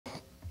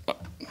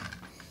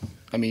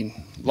I mean,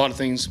 a lot of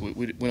things. We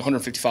went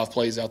 155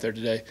 plays out there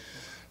today.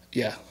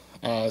 Yeah.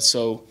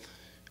 So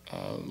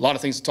a lot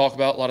of things to talk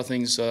about, a lot of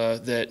things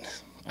that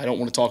I don't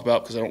want to talk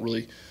about because I don't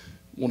really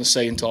want to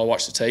say until I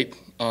watch the tape.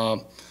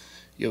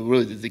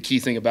 Really the key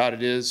thing about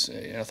it is,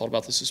 and I thought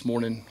about this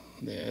morning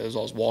as I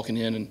was walking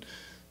in and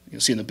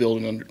seeing the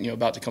building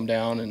about to come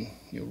down and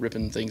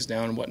ripping things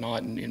down and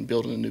whatnot and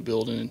building a new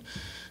building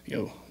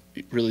and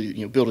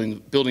really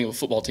building a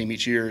football team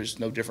each year is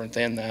no different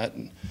than that.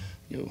 And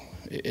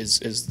as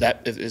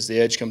the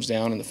edge comes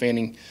down and the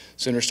fanning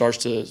center starts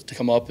to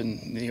come up,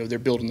 and they're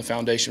building the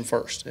foundation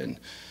first, and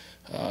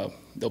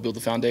they'll build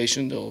the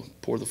foundation, they'll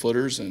pour the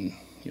footers, and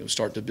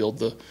start to build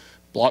the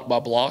block by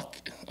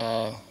block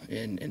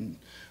and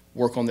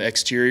work on the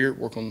exterior,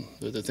 work on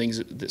the things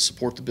that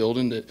support the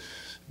building, that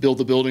build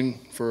the building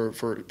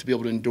to be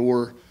able to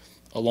endure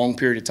a long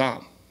period of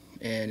time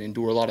and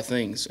endure a lot of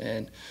things.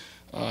 And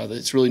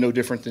it's really no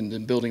different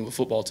than building a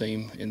football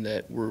team, in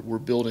that we're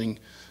building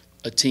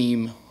a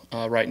team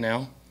right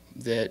now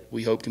that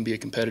we hope can be a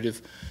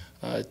competitive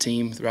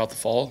team throughout the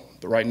fall.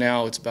 But right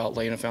now it's about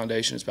laying a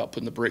foundation, it's about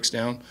putting the bricks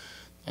down,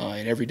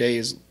 and every day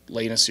is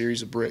laying a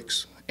series of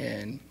bricks.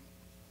 And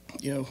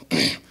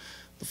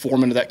the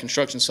foreman of that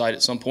construction site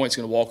at some point is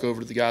going to walk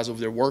over to the guys over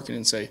there working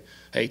and say,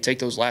 hey, take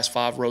those last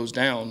 5 rows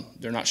down,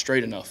 they're not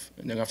straight enough.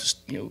 And they're going to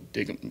have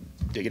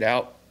to dig it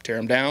out, tear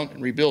them down,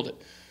 and rebuild it,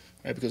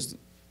 right? Because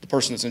the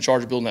person that's in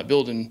charge of building that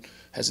building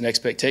has an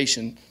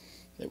expectation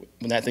that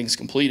when that thing's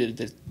completed,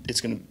 that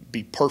it's going to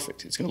be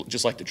perfect. It's going to look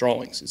just like the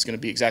drawings. It's going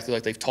to be exactly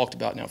like they've talked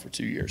about now for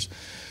 2 years.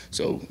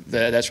 So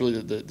that's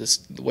really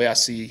the way I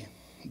see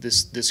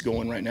this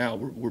going right now.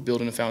 We're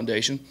building a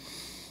foundation.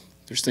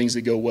 There's things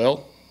that go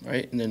well,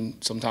 right? And then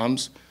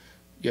sometimes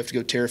you have to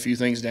go tear a few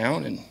things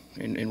down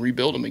and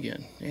rebuild them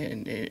again,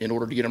 and in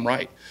order to get them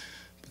right.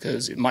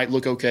 Because it might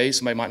look okay,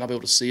 somebody might not be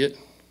able to see it,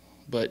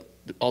 but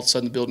all of a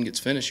sudden the building gets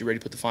finished, you're ready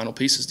to put the final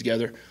pieces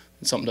together,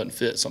 and something doesn't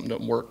fit, something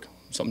doesn't work,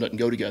 something doesn't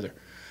go together.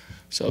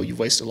 So you've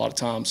wasted a lot of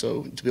time.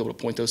 So to be able to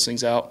point those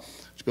things out,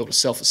 to be able to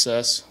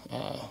self-assess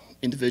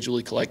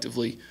individually,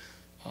 collectively,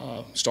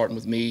 starting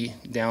with me,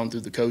 down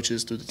through the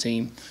coaches, through the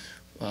team,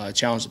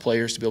 challenge the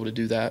players to be able to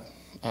do that,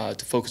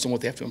 to focus on what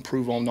they have to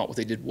improve on, not what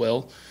they did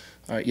well.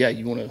 Yeah,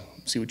 you want to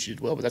see what you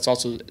did well, but that's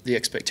also the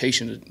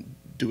expectation to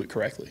do it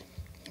correctly.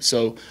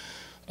 So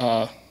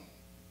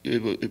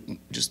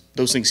just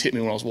those things hit me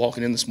when I was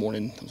walking in this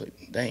morning. I was like,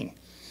 dang,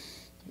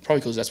 probably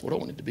because that's what I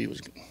wanted to be, was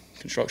a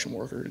construction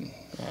worker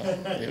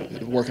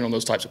and working on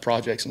those types of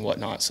projects and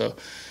whatnot. So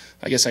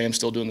I guess I am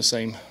still doing the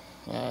same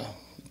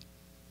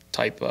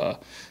type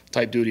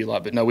duty a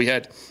lot. But no, we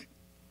had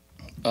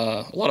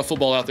a lot of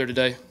football out there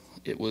today.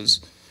 It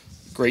was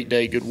a great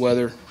day, good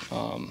weather.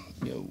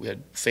 We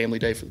had family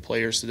day for the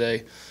players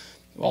today.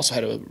 We also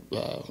had a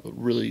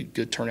really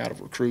good turnout of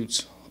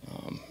recruits.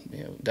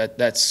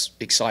 That's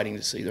exciting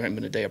to see. There hasn't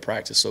been a day of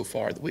practice so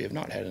far that we have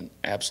not had an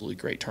absolutely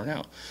great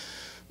turnout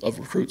of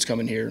recruits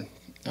coming here.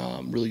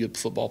 Really good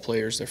football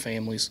players, their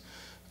families,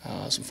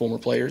 some former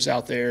players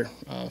out there,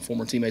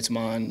 former teammates of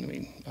mine. I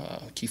mean,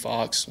 Key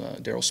Fox,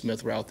 Daryl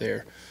Smith were out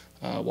there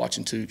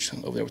watching Tooch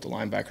over there with the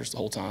linebackers the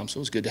whole time. So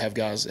it was good to have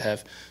guys that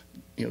have,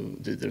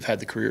 that have had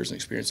the careers and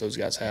experience those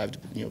guys have,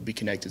 to be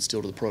connected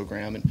still to the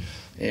program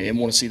and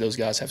want to see those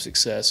guys have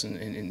success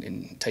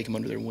and take them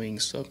under their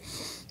wings. So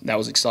that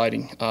was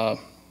exciting.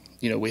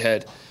 We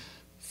had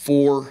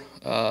 4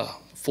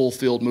 full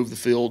field, move the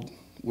field,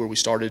 where we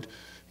started,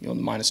 on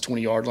the minus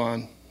 20-yard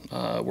line,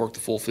 worked the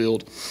full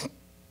field.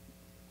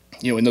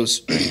 In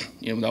those, that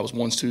was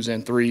 1s, 2s,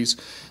 and 3s.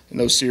 In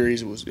those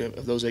series, it was,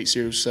 of those 8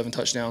 series, 7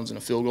 touchdowns and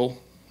a field goal.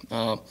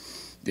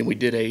 Then we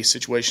did a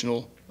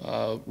situational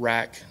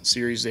rack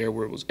series there,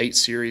 where it was 8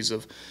 series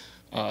of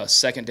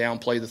second down,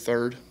 play the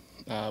third,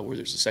 where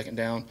there's a second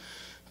down,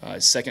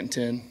 second and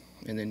 10,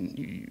 and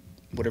then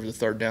whatever the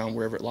third down,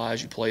 wherever it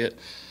lies, you play it.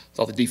 I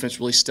thought the defense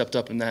really stepped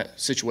up in that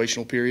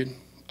situational period.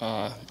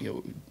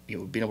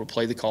 Being able to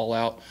play the call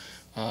out,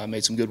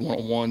 made some good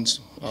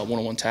one-on-ones,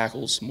 one-on-one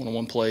tackles,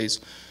 one-on-one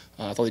plays.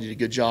 I thought they did a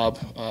good job.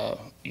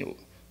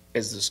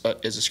 As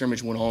the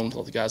scrimmage went on, I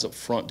thought the guys up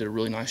front did a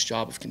really nice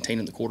job of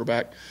containing the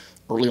quarterback.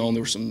 Early on,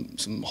 there were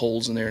some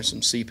holes in there,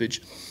 some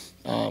seepage.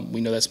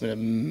 We know that's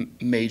been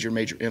a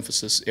major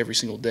emphasis every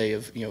single day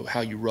of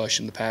how you rush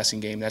in the passing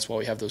game. That's why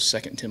we have those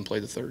second and 10 play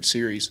the third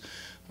series.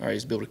 All right,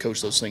 is to be able to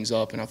coach those things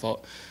up. And I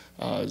thought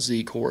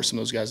Zeke, Horace, and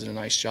those guys did a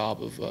nice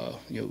job of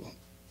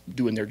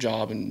doing their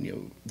job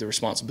and their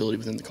responsibility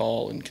within the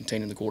call and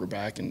containing the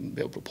quarterback and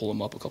be able to pull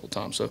them up a couple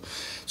times. So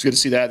it's good to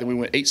see that. Then we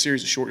went 8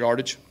 series of short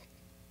yardage.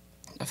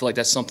 I feel like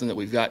that's something that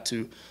we've got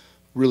to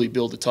really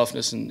build the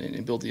toughness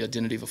and build the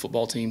identity of a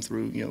football team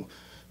through,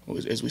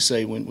 as we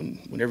say, when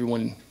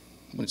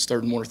it's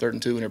 3rd and 1 or 3rd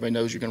and 2 and everybody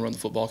knows you're going to run the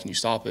football, can you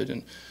stop it?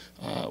 And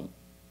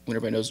when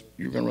everybody knows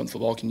you're going to run the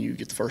football, can you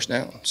get the first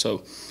down?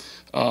 So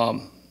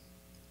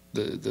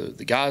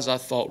the guys I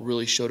thought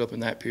really showed up in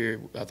that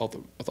period. I thought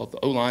the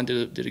O-line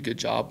did a good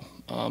job.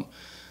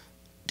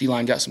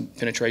 D-line got some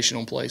penetration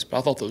on plays, but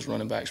I thought those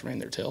running backs ran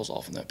their tails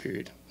off in that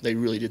period. They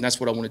really did, and that's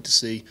what I wanted to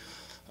see.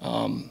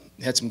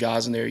 Had some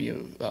guys in there,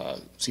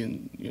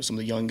 seeing some of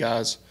the young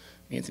guys,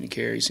 Anthony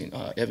Carey, seeing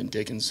Evan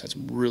Dickens had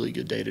some really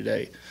good day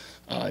today,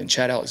 and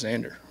Chad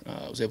Alexander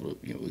was able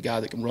to, a guy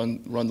that can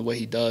run the way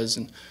he does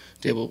and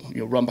to able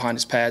run behind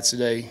his pads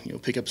today,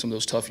 pick up some of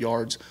those tough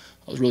yards.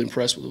 I was really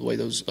impressed with the way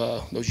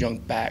those young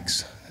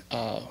backs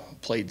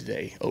played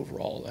today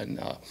overall, and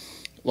a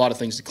lot of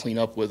things to clean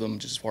up with them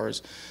just as far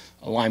as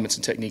alignments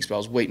and techniques. But I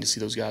was waiting to see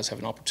those guys have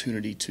an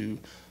opportunity to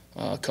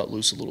cut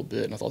loose a little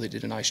bit, and I thought they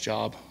did a nice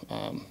job.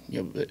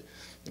 But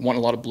they won a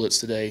lot of blitz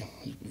today.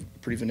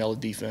 Pretty vanilla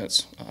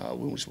defense.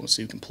 We just want to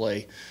see who can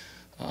play.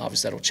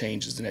 Obviously, that'll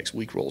change as the next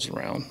week rolls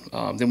around.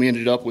 Then we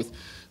ended up with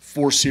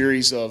 4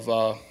 series of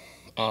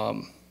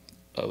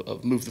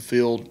move the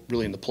field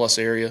really in the plus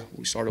area.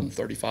 We started on the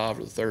 35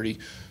 or the 30,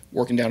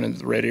 working down into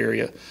the red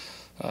area.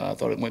 I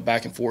thought it went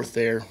back and forth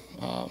there.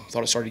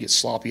 Thought it started to get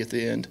sloppy at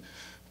the end.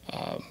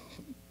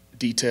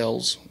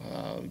 Details,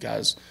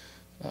 guys,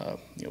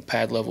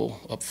 pad level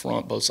up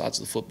front, both sides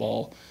of the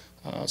football.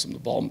 Some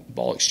of the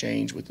ball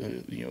exchange with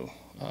the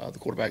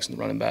quarterbacks and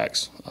the running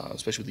backs,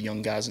 especially with the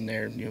young guys in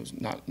there.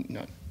 Not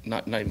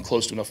even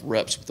close to enough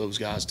reps with those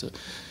guys to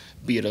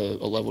be at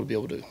a level to be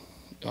able to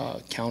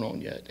count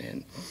on yet.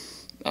 And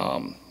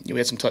we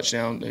had some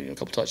touchdowns, a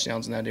couple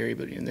touchdowns in that area,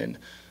 and then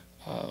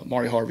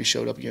Mari Harvey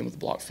showed up again with a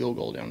blocked field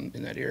goal down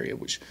in that area,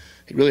 which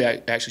he really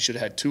actually should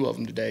have had 2 of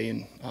them today,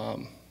 and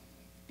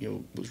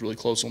was really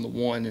close on the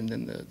one, and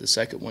then the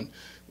second one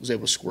was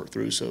able to squirt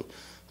through. So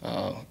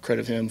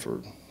credit him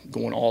for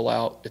going all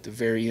out at the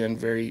very end.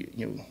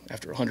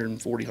 After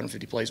 140,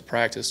 150 plays of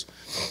practice,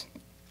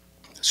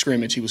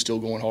 scrimmage, he was still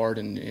going hard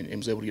and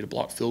was able to get a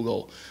blocked field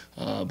goal.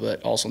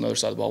 But also on the other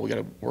side of the ball, we got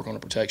to work on the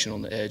protection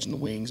on the edge and the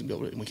wings, and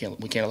we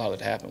can't allow that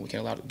to happen. We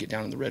can't allow it to get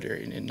down in the red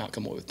area and not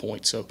come away with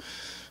points. So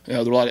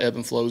there were a lot of ebb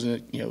and flows in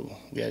it.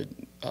 We had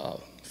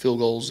field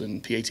goals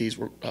and PATs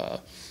were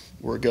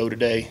a go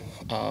today.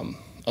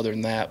 Other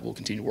than that, we'll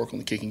continue to work on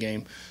the kicking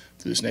game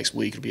through this next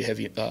week. It'll be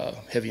a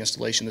heavy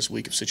installation this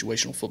week of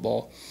situational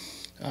football.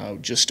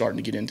 Just starting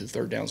to get into the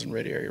third downs and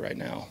red area right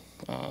now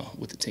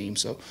with the team.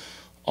 So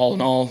all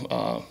in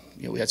all,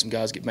 we had some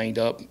guys get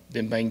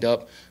been banged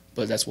up,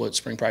 but that's what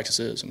spring practice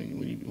is. I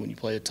mean, when you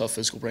play a tough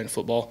physical brand of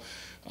football,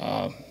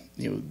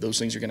 those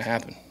things are going to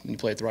happen. When you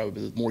play it the right way,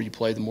 but the more you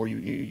play, the more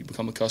you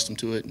become accustomed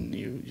to it, and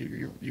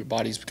your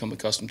body's become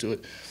accustomed to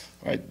it.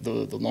 Right,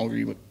 the longer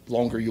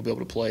you'll be able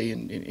to play,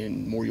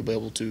 and more you'll be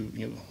able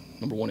to,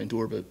 number one,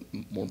 endure, but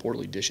more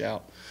importantly, dish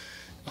out.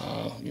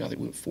 I think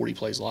we went 40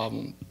 plays live,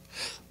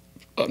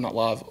 not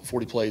live,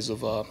 40 plays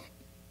of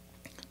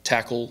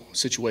tackle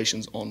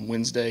situations on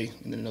Wednesday,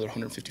 and then another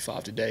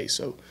 155 today.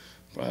 So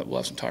we'll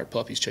have some tired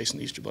puppies chasing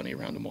the Easter Bunny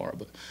around tomorrow.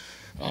 But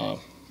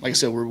like I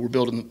said, we're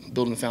building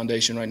the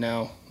foundation right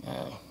now.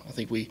 I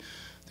think we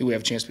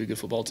have a chance to be a good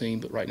football team,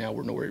 but right now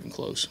we're nowhere even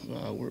close.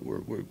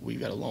 We've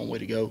got a long way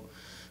to go.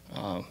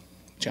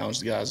 Challenge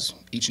the guys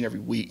each and every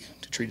week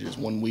to treat it as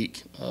 1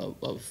 week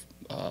of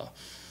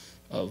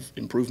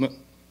improvement,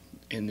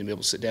 and then be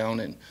able to sit down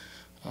and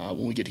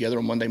when we get together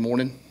on Monday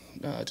morning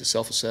to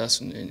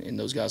self-assess, and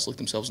those guys look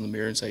themselves in the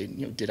mirror and say,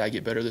 did I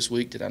get better this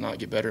week? Did I not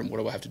get better? And what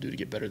do I have to do to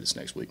get better this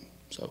next week?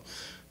 So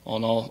all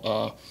in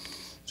all,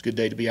 it's a good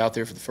day to be out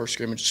there for the first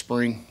scrimmage of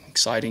spring.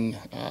 Exciting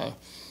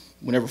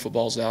whenever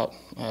football's out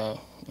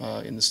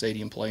in the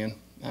stadium playing,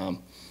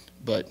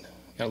 but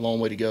got a long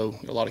way to go.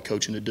 Got a lot of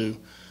coaching to do.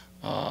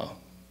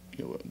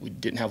 We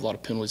didn't have a lot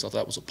of penalties. I thought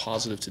that was a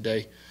positive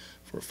today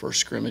for a first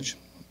scrimmage.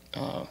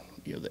 The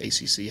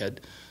ACC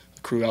had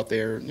a crew out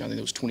there. I think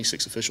there was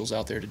 26 officials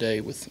out there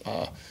today with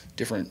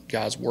different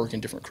guys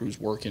working, different crews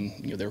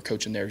working. They were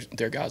coaching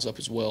their guys up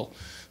as well.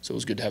 So it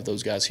was good to have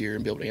those guys here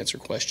and be able to answer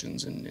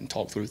questions and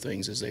talk through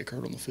things as they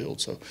occurred on the field.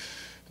 So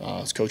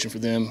it's coaching for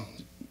them.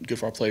 Good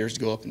for our players to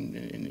go up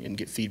and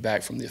get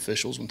feedback from the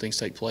officials when things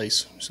take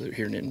place, so they're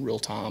hearing it in real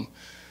time.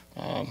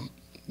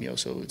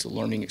 So it's a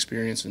learning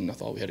experience, and I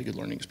thought we had a good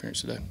learning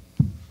experience today.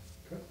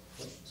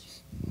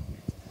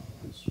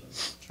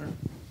 Sure.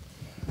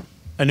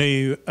 I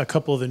know a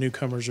couple of the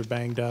newcomers are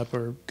banged up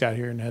or got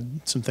here and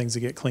had some things to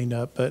get cleaned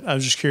up, but I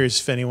was just curious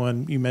if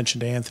anyone, you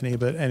mentioned Anthony,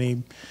 but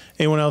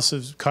anyone else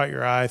has caught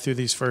your eye through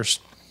these first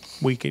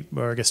week,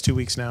 or I guess 2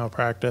 weeks now of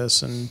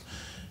practice, and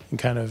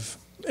kind of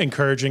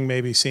encouraging,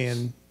 maybe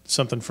seeing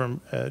something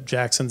from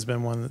Jackson's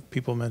been one that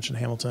people mentioned,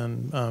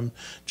 Hamilton,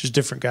 just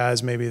different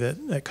guys maybe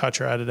that caught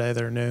your eye today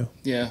that are new.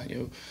 Yeah,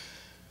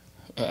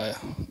 I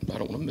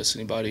don't want to miss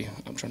anybody.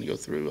 I'm trying to go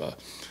through.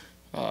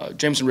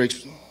 Jameson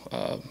Riggs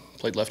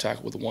played left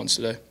tackle with the ones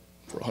today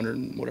for 100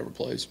 and whatever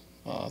plays.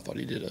 I thought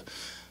he did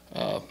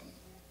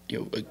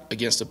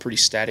against a pretty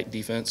static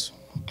defense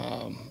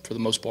for the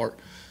most part.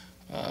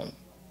 I'll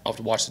have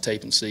to watch the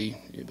tape and see,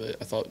 but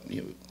I thought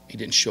he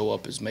didn't show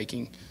up as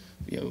making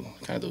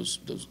kind of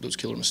those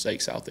killer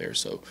mistakes out there.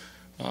 So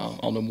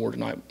I'll know more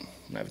tonight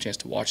when I have a chance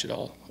to watch it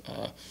all.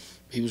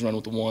 He was running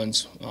with the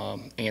ones.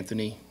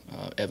 Anthony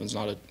Evans,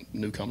 not a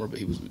newcomer, but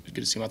he was good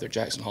to see him out there.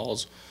 Jackson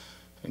Hall's,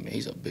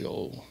 he's a big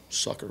old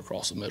sucker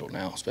across the middle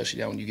now, especially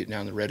down when you get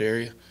down in the red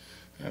area.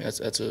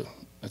 That's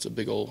that's a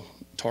big old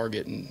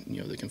target, and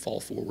they can fall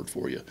forward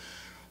for you.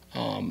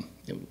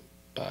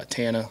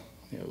 Tana,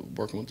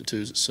 working with the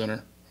twos at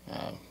center,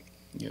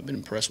 been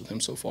impressed with him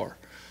so far.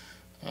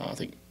 I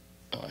think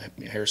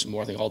Harrison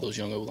Moore. I think all those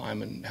young O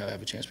linemen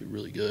have a chance to be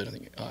really good. I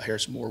think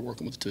Harrison Moore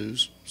working with the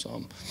twos.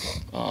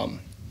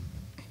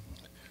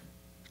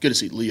 Good to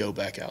see Leo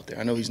back out there.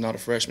 I know he's not a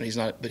freshman,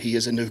 but he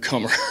is a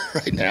newcomer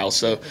right now.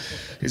 So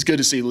it's good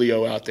to see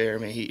Leo out there. I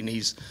mean,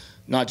 he's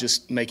not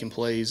just making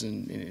plays,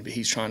 but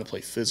he's trying to play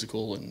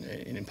physical and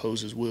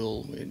impose his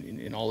will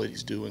in all that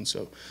he's doing.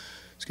 So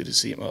it's good to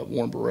see him.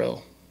 Warren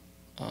Burrell,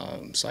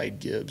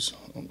 Saeed Gibbs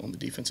on the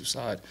defensive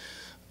side.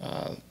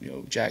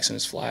 Jackson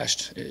has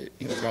flashed,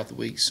 throughout the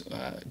weeks.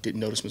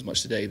 Didn't notice him as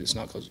much today, but it's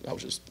not because I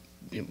was just,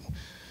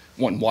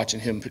 watching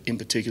him in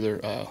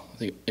particular. I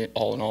think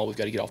all in all, we've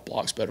got to get off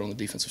blocks better on the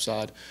defensive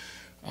side.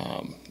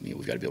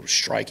 We've got to be able to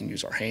strike and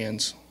use our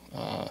hands.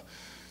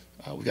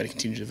 We've got to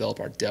continue to develop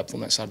our depth on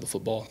that side of the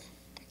football.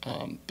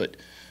 But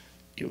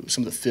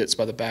some of the fits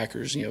by the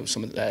backers,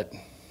 some of that,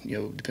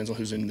 depends on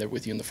who's in there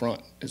with you in the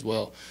front as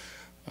well.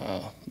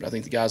 But I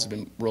think the guys have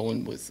been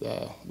rolling with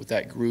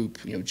that group.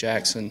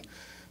 Jackson,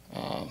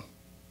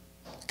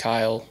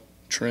 Kyle,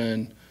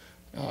 Tren,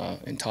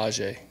 and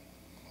Tajay.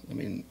 I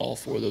mean, all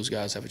four of those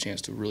guys have a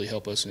chance to really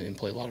help us and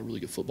play a lot of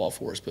really good football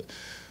for us. But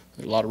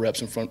there's a lot of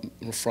reps in front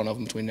of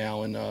them between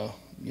now and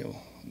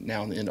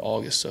now and the end of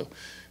August. So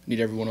need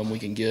every one of them we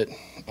can get.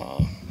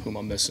 Who am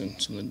I missing?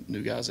 Some of the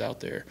new guys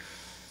out there.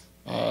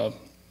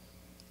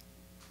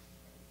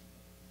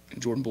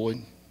 Jordan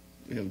Boyd.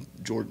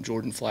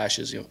 Jordan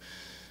flashes. He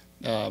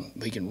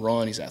can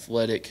run. He's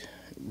athletic.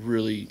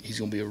 Really, he's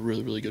going to be a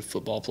really, really good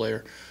football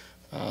player.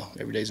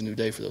 Every day's a new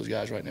day for those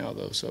guys right now,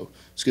 though. So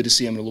it's good to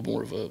see him in a little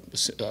more of a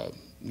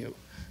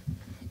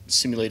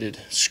simulated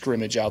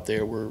scrimmage out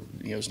there where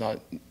it's not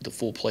the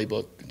full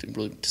playbook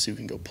to see who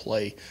can go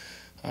play,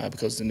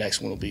 because the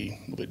next one will be a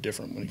little bit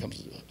different when it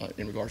comes to,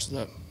 in regards to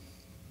that.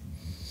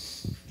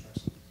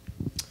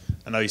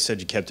 I know you said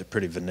you kept it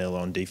pretty vanilla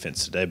on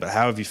defense today, but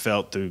how have you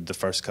felt through the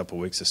first couple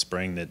of weeks of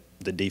spring that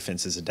the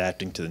defense is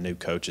adapting to the new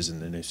coaches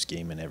and the new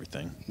scheme and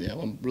everything? Yeah,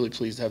 well, I'm really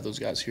pleased to have those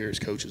guys here as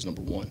coaches,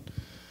 number one.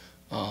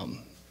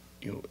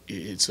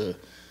 It's a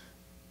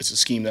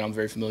scheme that I'm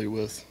very familiar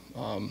with,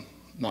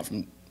 not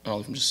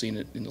only from just seeing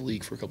it in the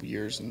league for a couple of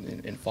years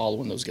and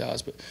following those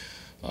guys, but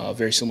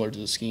very similar to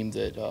the scheme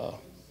that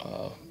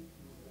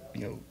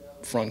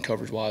front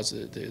coverage-wise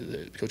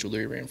that Coach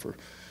O'Leary ran for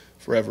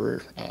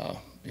forever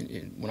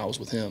when I was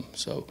with him.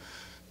 So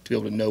to be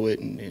able to know it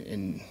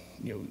and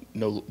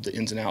know the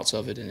ins and outs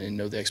of it and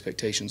know the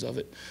expectations of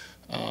it,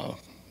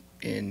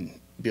 and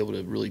be able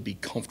to really be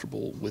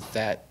comfortable with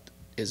that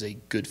as a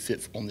good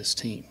fit on this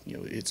team.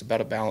 It's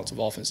about a balance of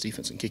offense,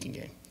 defense, and kicking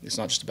game. It's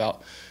not just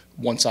about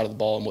one side of the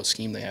ball and what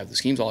scheme they have. The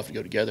schemes all have to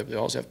go together, but they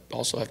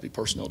also have to be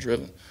personnel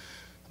driven.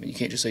 I mean, you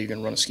can't just say you're going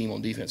to run a scheme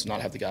on defense and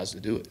not have the guys to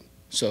do it.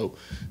 So,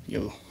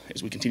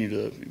 as we continue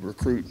to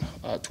recruit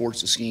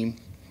towards the scheme,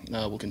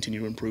 we'll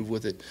continue to improve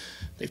with it.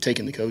 They've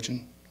taken the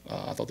coaching.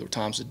 I thought there were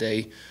times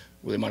today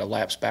where they might have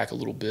lapsed back a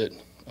little bit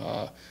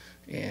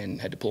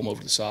and had to pull them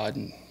over to the side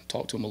and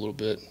talk to them a little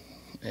bit.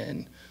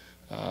 And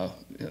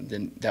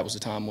then that was the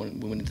time when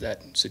we went into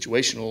that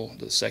situational,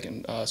 the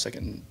second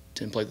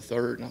 10 play the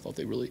third, and I thought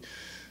they really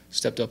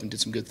stepped up and did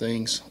some good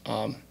things.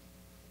 But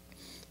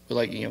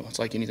it's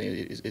like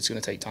anything, it's going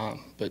to take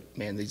time. But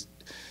man, the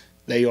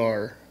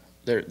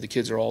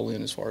kids are all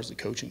in as far as the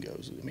coaching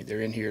goes. I mean,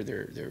 they're in here,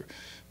 they're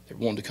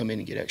wanting to come in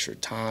and get extra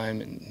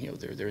time, and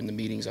they're in the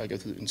meetings. I go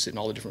through and sit in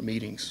all the different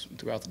meetings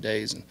throughout the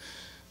days, and I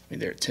mean,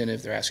 they're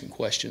attentive, they're asking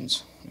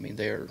questions. I mean,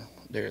 they're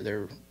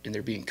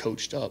being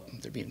coached up,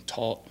 they're being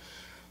taught.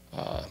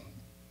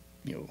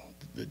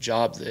 The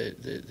job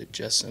that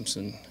Jess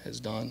Simpson has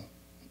done,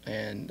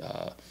 and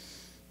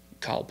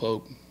Kyle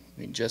Pope. I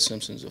mean, Jess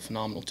Simpson's a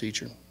phenomenal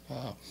teacher.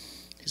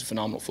 He's a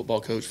phenomenal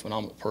football coach,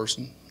 phenomenal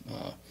person.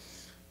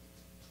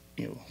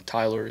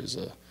 Tyler is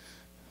I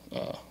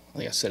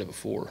think I said it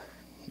before.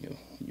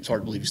 It's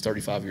hard to believe he's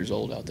 35 years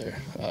old out there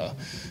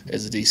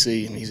as a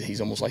DC, and he's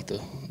almost like the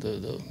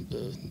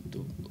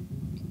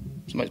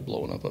somebody's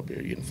blowing up here.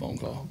 You're getting a phone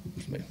call.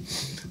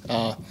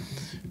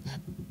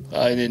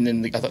 And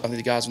then I think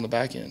the guys on the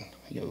back end,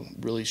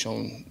 really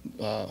showing.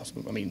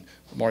 I mean,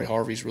 Amari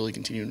Harvey's really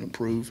continuing to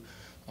improve.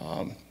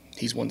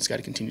 He's one that's got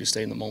to continue to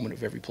stay in the moment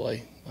of every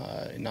play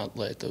and not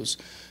let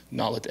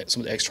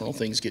some of the external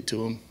things get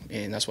to him.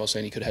 And that's why I was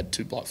saying he could have had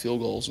 2 blocked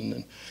field goals and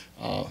then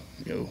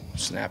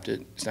snapped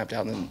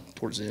out, and then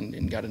towards the end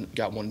and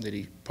got one that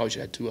he probably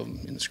should have had 2 of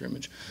them in the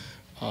scrimmage.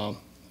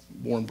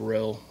 Warren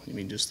Burrell, I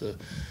mean, just the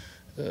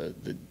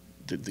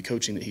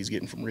coaching that he's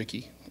getting from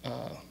Ricky,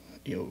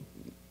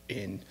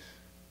 and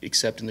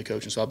accepting the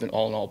coaching. So I've been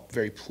all in all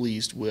very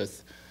pleased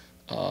with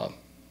the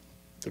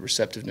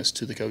receptiveness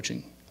to the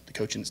coaching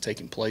that's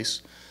taking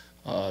place,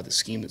 the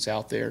scheme that's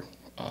out there.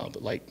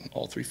 But like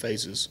all 3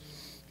 phases,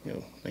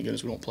 thank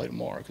goodness we don't play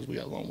tomorrow, because we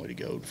got a long way to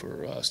go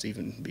for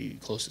Stephen to be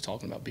close to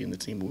talking about being the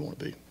team we want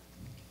to be.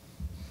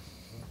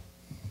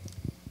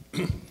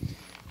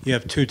 You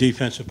have two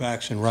defensive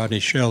backs in Rodney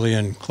Shelley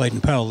and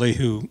Clayton Powell-Lee,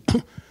 who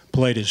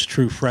played as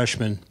true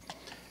freshmen,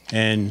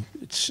 and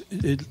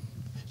it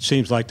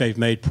seems like they've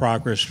made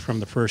progress from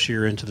the first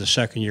year into the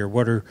second year.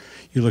 What are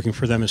you looking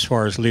for them as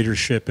far as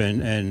leadership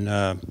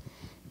and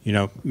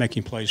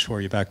making plays for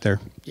you back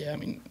there? Yeah, I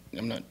mean,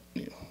 I'm not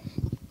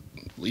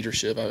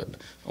leadership. I want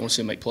to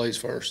see them make plays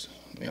first.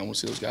 I mean, I want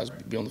to see those guys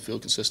be on the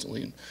field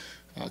consistently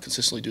and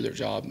consistently do their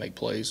job, make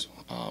plays.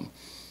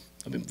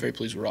 I've been very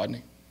pleased with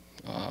Rodney.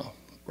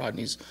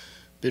 Rodney's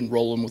been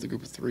rolling with a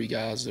group of three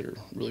guys that are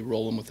really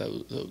rolling with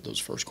those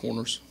first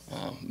corners.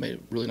 Made a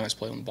really nice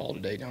play on the ball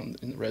today down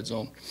in the red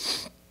zone.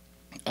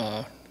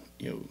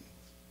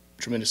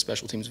 Tremendous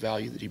special teams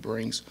value that he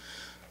brings.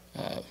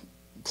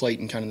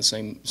 Clayton, kind of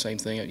the same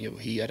thing.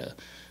 He had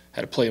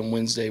a play on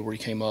Wednesday where he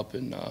came up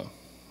and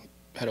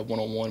had a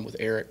one-on-one with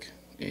Eric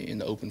in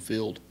the open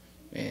field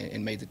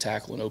and made the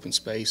tackle in open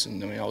space.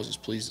 And I mean, I was as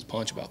pleased as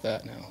punch about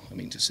that. Now, I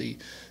mean, to see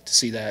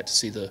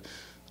the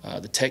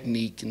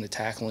technique and the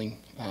tackling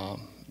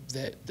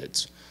that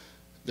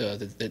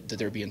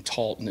they're being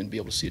taught, and then be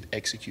able to see it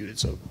executed.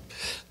 So,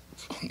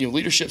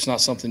 leadership's not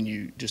something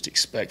you just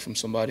expect from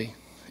somebody.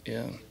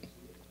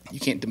 You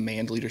can't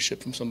demand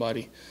leadership from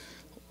somebody.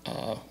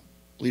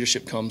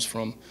 Leadership comes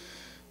from,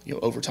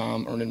 over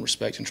time, earning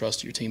respect and trust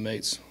of your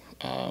teammates.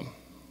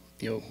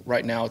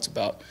 Right now it's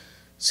about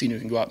seeing who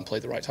can go out and play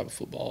the right type of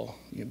football.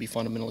 Be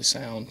fundamentally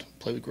sound,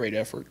 play with great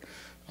effort.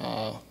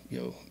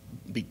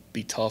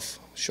 Be tough,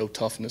 show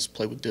toughness,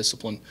 play with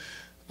discipline.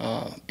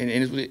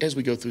 And as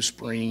we go through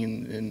spring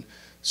and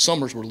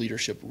summers, where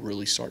leadership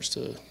really starts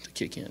to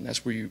kick in.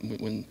 That's where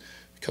when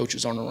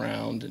coaches aren't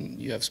around and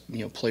you have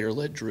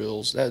player-led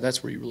drills.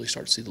 That's where you really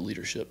start to see the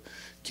leadership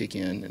kick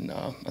in. And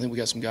I think we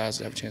got some guys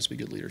that have a chance to be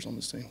good leaders on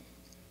this team.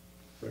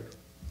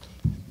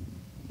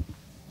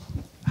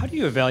 How do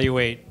you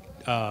evaluate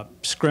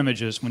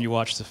scrimmages when you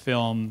watch the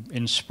film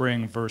in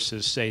spring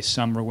versus, say,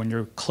 summer, when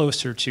you're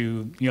closer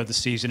to the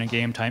season and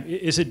game time?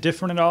 Is it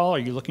different at all? Are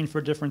you looking for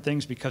different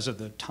things because of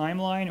the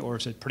timeline, or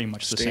is it pretty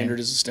much the same?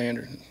 Standard is a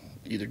standard.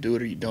 Either do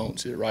it or you don't.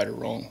 It's either right or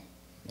wrong.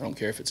 I don't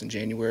care if it's in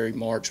January,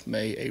 March,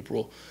 May,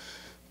 April,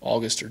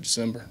 August, or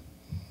December.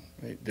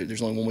 Right?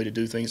 There's only one way to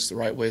do things. It's the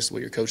right way. It's the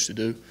way you're coached to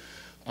do.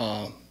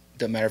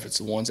 Doesn't matter if it's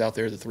the ones out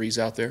there, the threes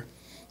out there.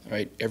 All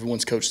right?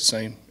 Everyone's coached the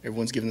same.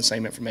 Everyone's given the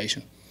same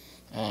information.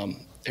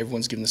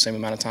 Everyone's given the same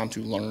amount of time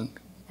to learn.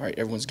 All right?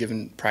 Everyone's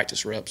given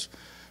practice reps.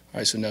 All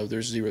right? So no,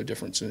 there's zero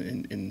difference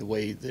in the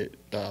way that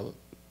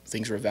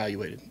things are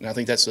evaluated. And I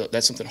think that's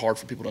something hard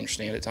for people to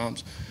understand at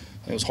times.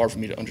 It was hard for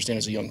me to understand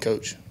as a young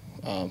coach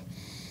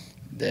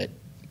that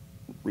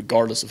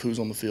regardless of who's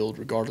on the field,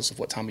 regardless of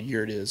what time of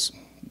year it is,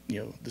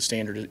 the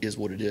standard is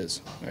what it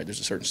is. All right?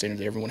 There's a certain standard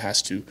that everyone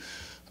has to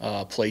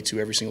play to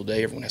every single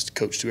day. Everyone has to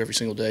coach to every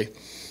single day.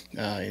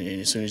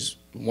 And as soon as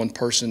one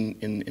person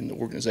in the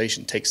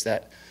organization takes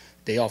that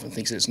day off and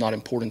thinks that it's not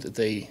important that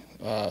they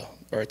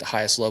are at the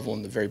highest level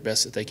and the very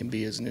best that they can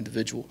be as an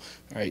individual,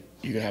 all right,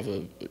 you're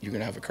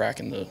gonna have a crack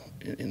in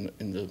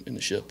the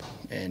ship,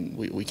 and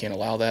we can't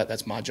allow that.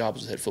 That's my job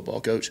as a head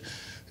football coach,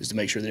 is to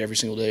make sure that every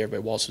single day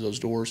everybody walks through those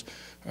doors,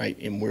 all right,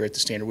 and we're at the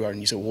standard we are. And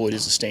you say, well, it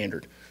is the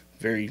standard.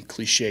 Very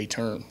cliche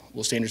term.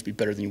 Well, standards be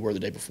better than you were the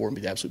day before and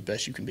be the absolute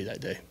best you can be that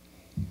day.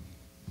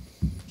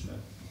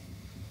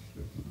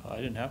 I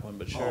didn't have one,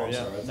 but sure,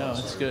 yeah. No,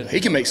 that's good. He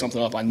can make something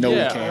up. I know he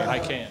can. I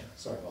can.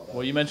 Sorry about that.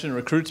 Well, you mentioned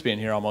recruits being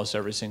here almost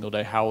every single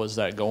day. How is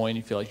that going?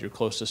 You feel like you're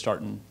close to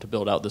starting to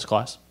build out this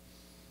class?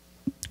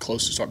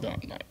 Close to start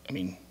building. I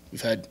mean,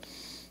 we've had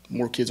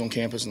more kids on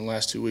campus in the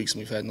last 2 weeks than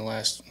we've had in the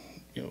last,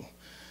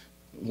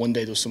 one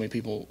day there was so many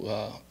people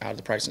out of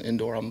the practice and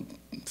indoor. I'm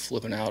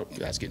flipping out.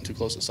 Guys getting too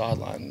close to the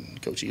sideline.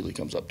 And Coach Ely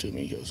comes up to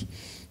me. He goes,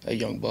 "Hey,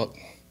 young buck,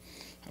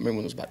 I remember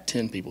when there was about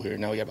 10 people here.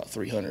 Now we got about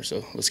 300.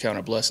 So let's count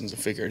our blessings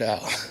and figure it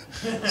out."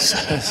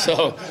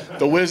 so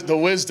the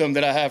wisdom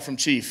that I have from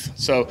Chief.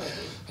 So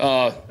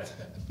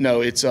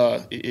no,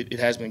 it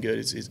has been good.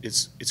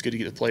 It's good to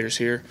get the players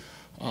here.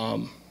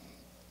 I'll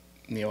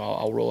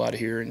roll out of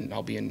here and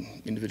I'll be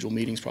in individual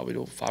meetings probably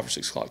till 5 or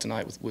 6 o'clock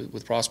tonight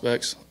with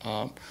prospects.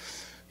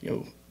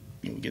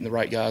 Getting the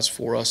right guys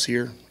for us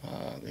here.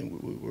 And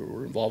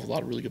we're involved with a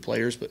lot of really good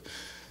players, but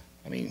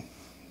I mean,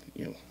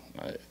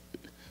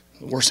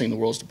 the worst thing in the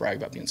world is to brag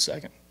about being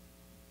second.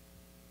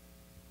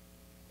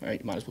 All right,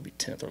 you might as well be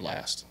 10th or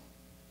last.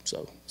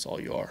 So that's all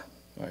you are.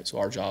 All right, so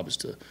our job is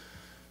to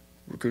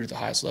recruit at the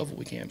highest level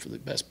we can for the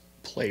best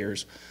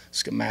players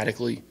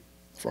schematically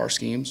for our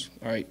schemes.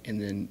 All right, and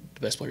then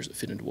the best players that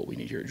fit into what we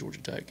need here at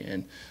Georgia Tech,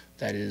 and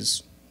that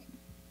is,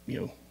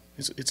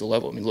 it's a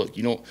level. I mean, look,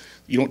 you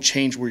don't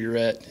change where you're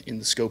at in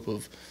the scope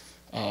of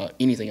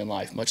anything in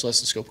life, much less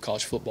the scope of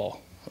college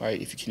football. All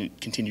right, if you can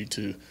continue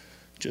to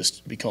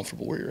just be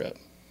comfortable where you're at.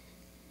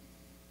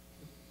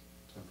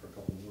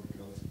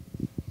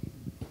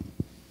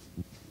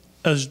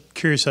 I was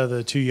curious how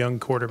the two young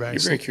quarterbacks.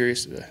 You're very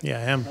curious today. Yeah,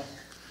 I am.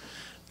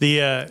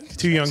 The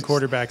two young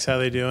quarterbacks, how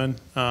they doing?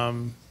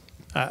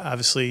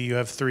 Obviously, you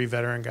have 3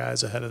 veteran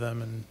guys ahead of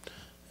them,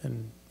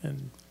 and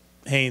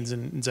Haynes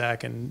and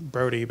Zach and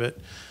Brody. But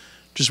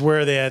Just where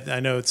are they at? I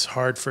know it's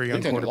hard for a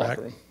young They're in the quarterback.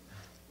 locker room.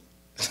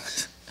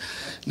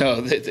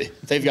 No,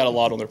 they've got a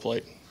lot on their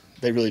plate.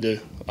 They really do.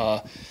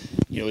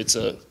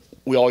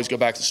 We always go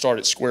back to start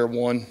at square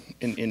one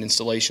in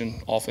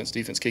installation, offense,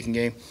 defense, kicking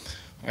game.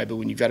 All right, but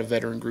when you've got a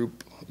veteran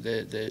group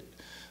that the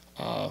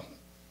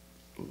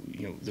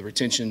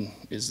retention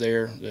is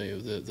there,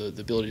 the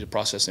ability to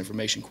process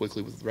information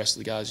quickly with the rest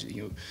of the guys,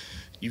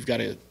 you've got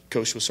to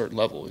coach to a certain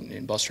level,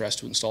 and Buster has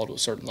to install to a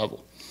certain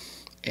level.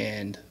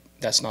 And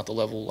that's not the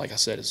level, like I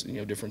said, is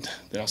different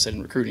than I said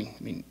in recruiting.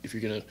 I mean, if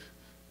you're going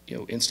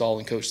to install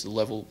and coach to the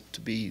level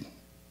to be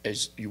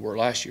as you were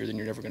last year, then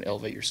you're never going to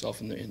elevate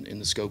yourself in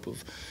the scope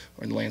of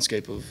or in the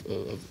landscape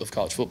of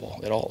college football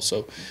at all.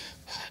 So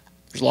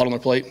there's a lot on their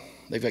plate.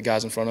 They've got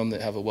guys in front of them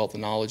that have a wealth of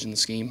knowledge in the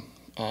scheme.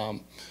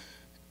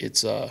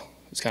 It's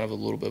kind of a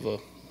little bit of a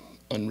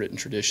unwritten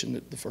tradition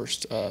that the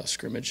first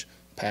scrimmage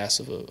pass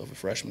of a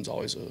freshman is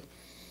always a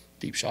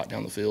deep shot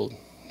down the field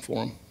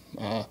for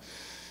them.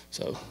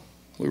 So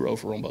we were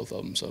over on both of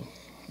them. So.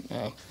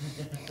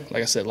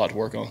 Like I said, a lot to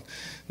work on.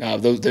 Now,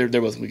 they're both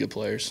going to be good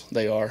players.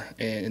 They are,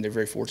 and they're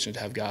very fortunate to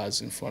have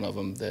guys in front of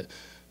them that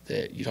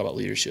you talk about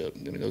leadership. I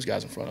mean, those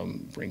guys in front of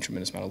them bring a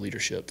tremendous amount of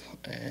leadership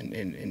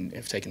and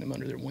have taken them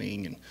under their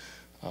wing. And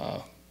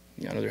I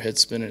know their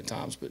heads spinning at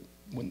times, but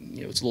when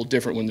it's a little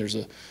different when there's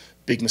a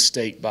big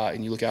mistake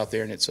and you look out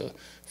there and it's a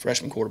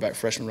freshman quarterback,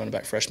 freshman running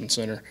back, freshman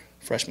center,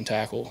 freshman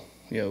tackle,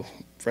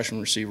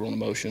 freshman receiver on the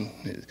motion.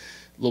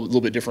 A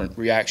little bit different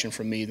reaction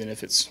from me than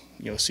if it's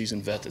a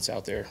seasoned vet that's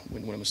out there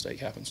when a mistake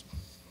happens.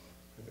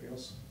 Anything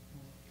else?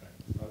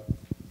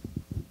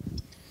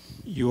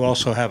 You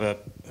also have a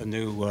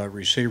new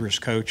receivers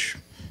coach,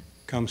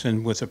 comes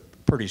in with a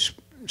pretty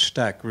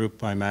stacked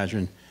group, I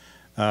imagine.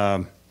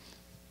 How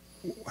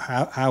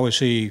is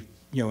he,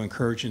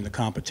 encouraging the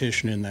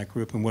competition in that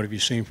group, and what have you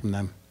seen from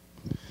them?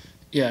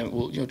 Yeah,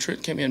 well,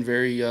 Trent came in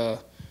very,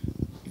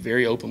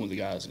 very open with the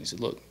guys, and he said,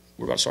 "Look,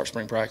 we're about to start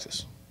spring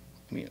practice.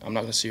 I mean, I'm not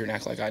going to sit here and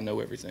act like I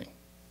know everything.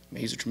 I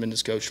mean, he's a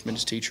tremendous coach,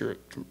 tremendous teacher,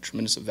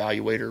 tremendous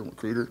evaluator,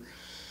 recruiter,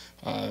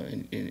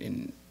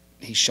 and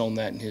he's shown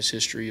that in his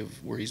history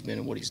of where he's been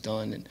and what he's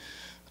done. And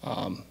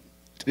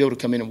to be able to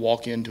come in and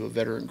walk into a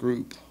veteran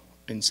group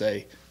and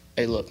say,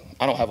 hey, look,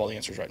 I don't have all the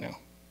answers right now.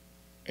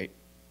 Hey,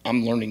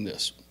 I'm learning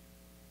this.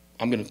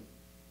 I'm going to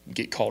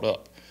get caught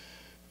up.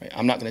 Right?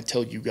 I'm not going to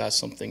tell you guys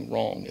something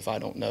wrong if I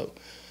don't know.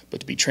 But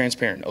to be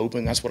transparent and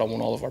open, that's what I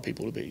want all of our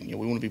people to be. We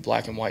want to be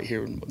black and white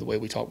here in the way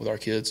we talk with our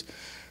kids.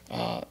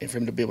 And for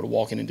him to be able to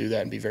walk in and do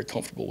that and be very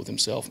comfortable with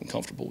himself and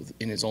comfortable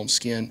in his own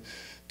skin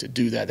to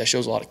do that, that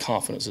shows a lot of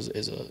confidence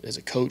as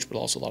a coach, but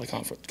also a lot of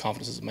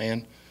confidence as a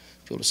man to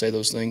be able to say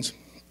those things.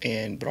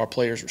 But our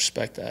players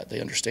respect that. They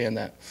understand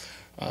that.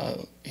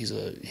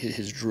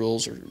 His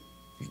drills are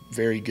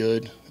very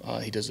good.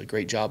 He does a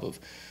great job of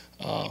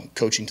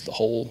coaching to the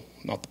whole,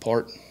 not the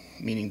part,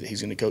 meaning that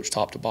he's going to coach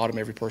top to bottom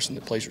every person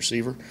that plays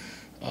receiver,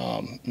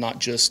 not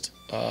just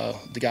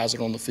the guys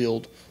that are on the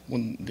field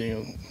when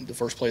the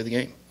first play of the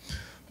game.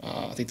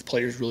 I think the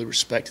players really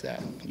respect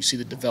that. You see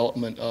the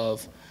development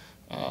of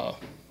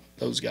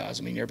those guys.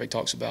 I mean, everybody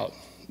talks about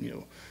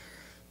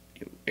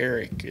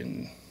Eric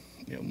and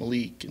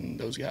Malik and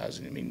those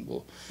guys. I mean,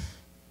 well,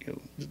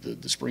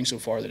 the spring so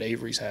far that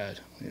Avery's had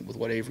with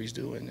what Avery's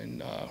doing,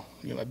 and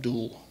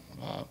Abdul.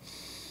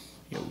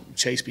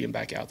 Chase being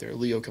back out there,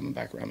 Leo coming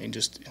back around. I mean,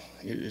 just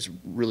it is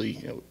really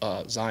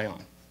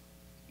Zion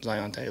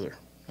Taylor.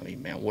 I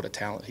mean, man, what a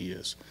talent he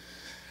is.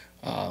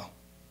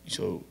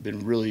 So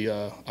been really,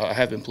 I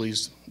have been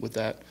pleased with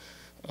that.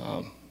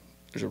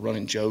 There's a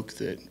running joke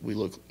that we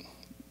look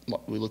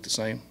the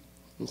same,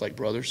 look like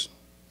brothers.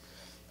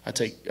 I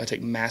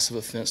take massive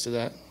offense to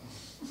that.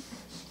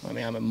 I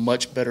mean, I'm a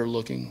much better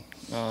looking.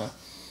 No.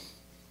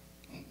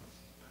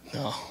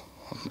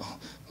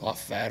 A lot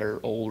fatter,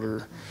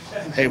 older.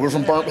 Hey, we're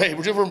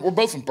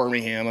both from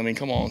Birmingham. I mean,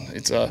 come on.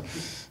 It's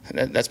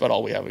that's about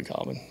all we have in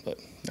common. But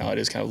no, it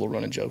is kind of a little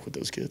running joke with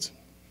those kids.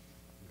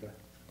 Okay.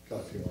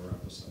 Got a few more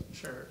wrap us up.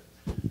 Sure.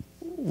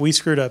 We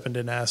screwed up and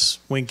didn't ask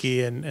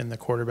Winky and the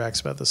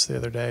quarterbacks about this the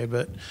other day,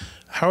 but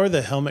how are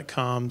the helmet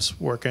comms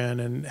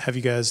working, and have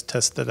you guys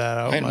tested that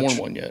out I haven't much?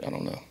 worn one yet. I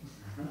don't know.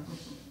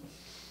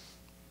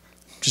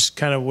 Just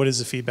kind of what has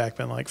the feedback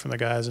been like from the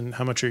guys, and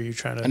how much are you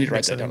trying to? I need to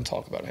write that mix down in? and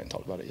talk about it. I haven't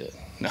talked about it yet.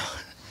 No.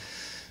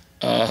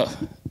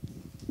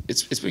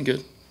 It's been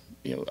good.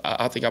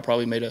 I think I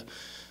probably made a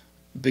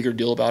bigger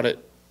deal about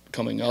it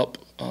coming up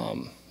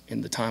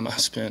in the time I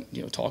spent,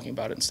 talking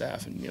about it in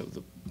staff and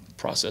the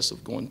process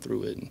of going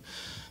through it. And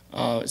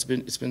it's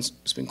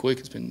been quick.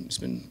 It's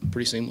been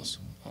pretty seamless.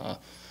 I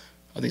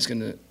think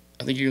you're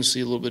gonna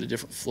see a little bit of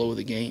different flow of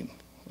the game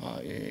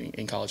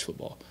in college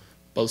football,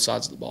 both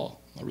sides of the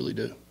ball. I really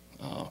do.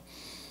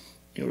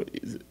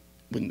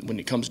 When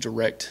it comes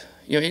direct,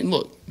 and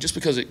look, just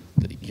because it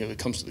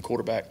comes to the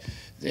quarterback,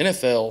 the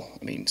NFL,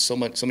 I mean, so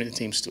many of the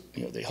teams,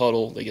 they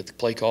huddle, they get the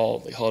play call,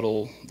 they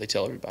huddle, they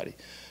tell everybody.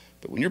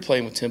 But when you're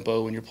playing with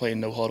tempo, when you're playing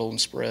no huddle and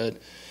spread,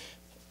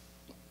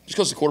 just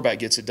because the quarterback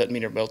gets it doesn't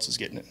mean everybody else is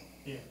getting it.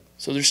 Yeah.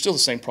 So there's still the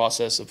same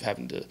process of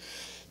having to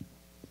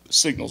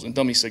signals and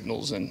dummy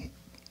signals and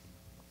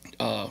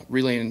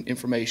relaying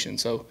information.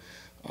 So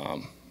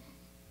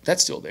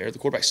that's still there. The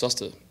quarterback still has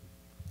to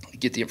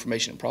get the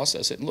information and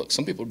process it. And look,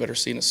 some people are better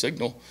seeing a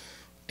signal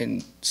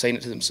and saying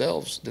it to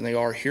themselves than they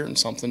are hearing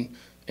something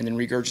and then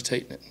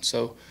regurgitating it.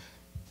 So,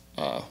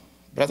 but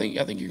I think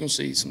you're going to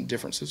see some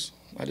differences.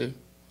 I do,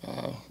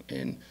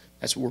 and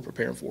that's what we're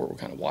preparing for. We're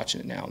kind of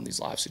watching it now in these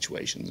live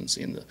situations and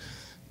seeing the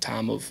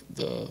time of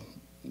the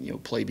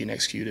play being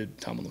executed,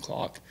 time on the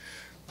clock.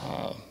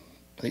 I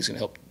think it's going to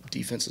help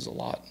defenses a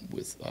lot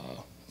with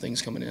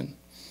things coming in.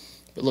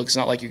 But look, it's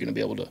not like you're going to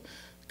be able to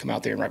come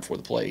out there and right before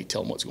the play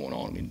tell them what's going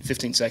on. I mean,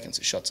 15 seconds,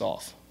 it shuts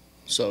off.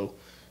 So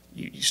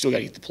you still got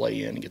to get the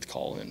play in and get the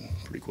call in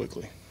pretty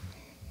quickly.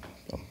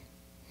 So.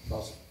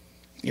 Awesome.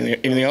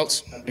 Anything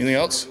else? Anything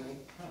else?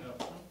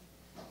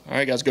 All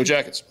right, guys, go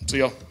Jackets. See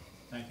y'all.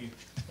 Thank you.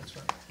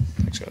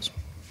 Thanks, guys.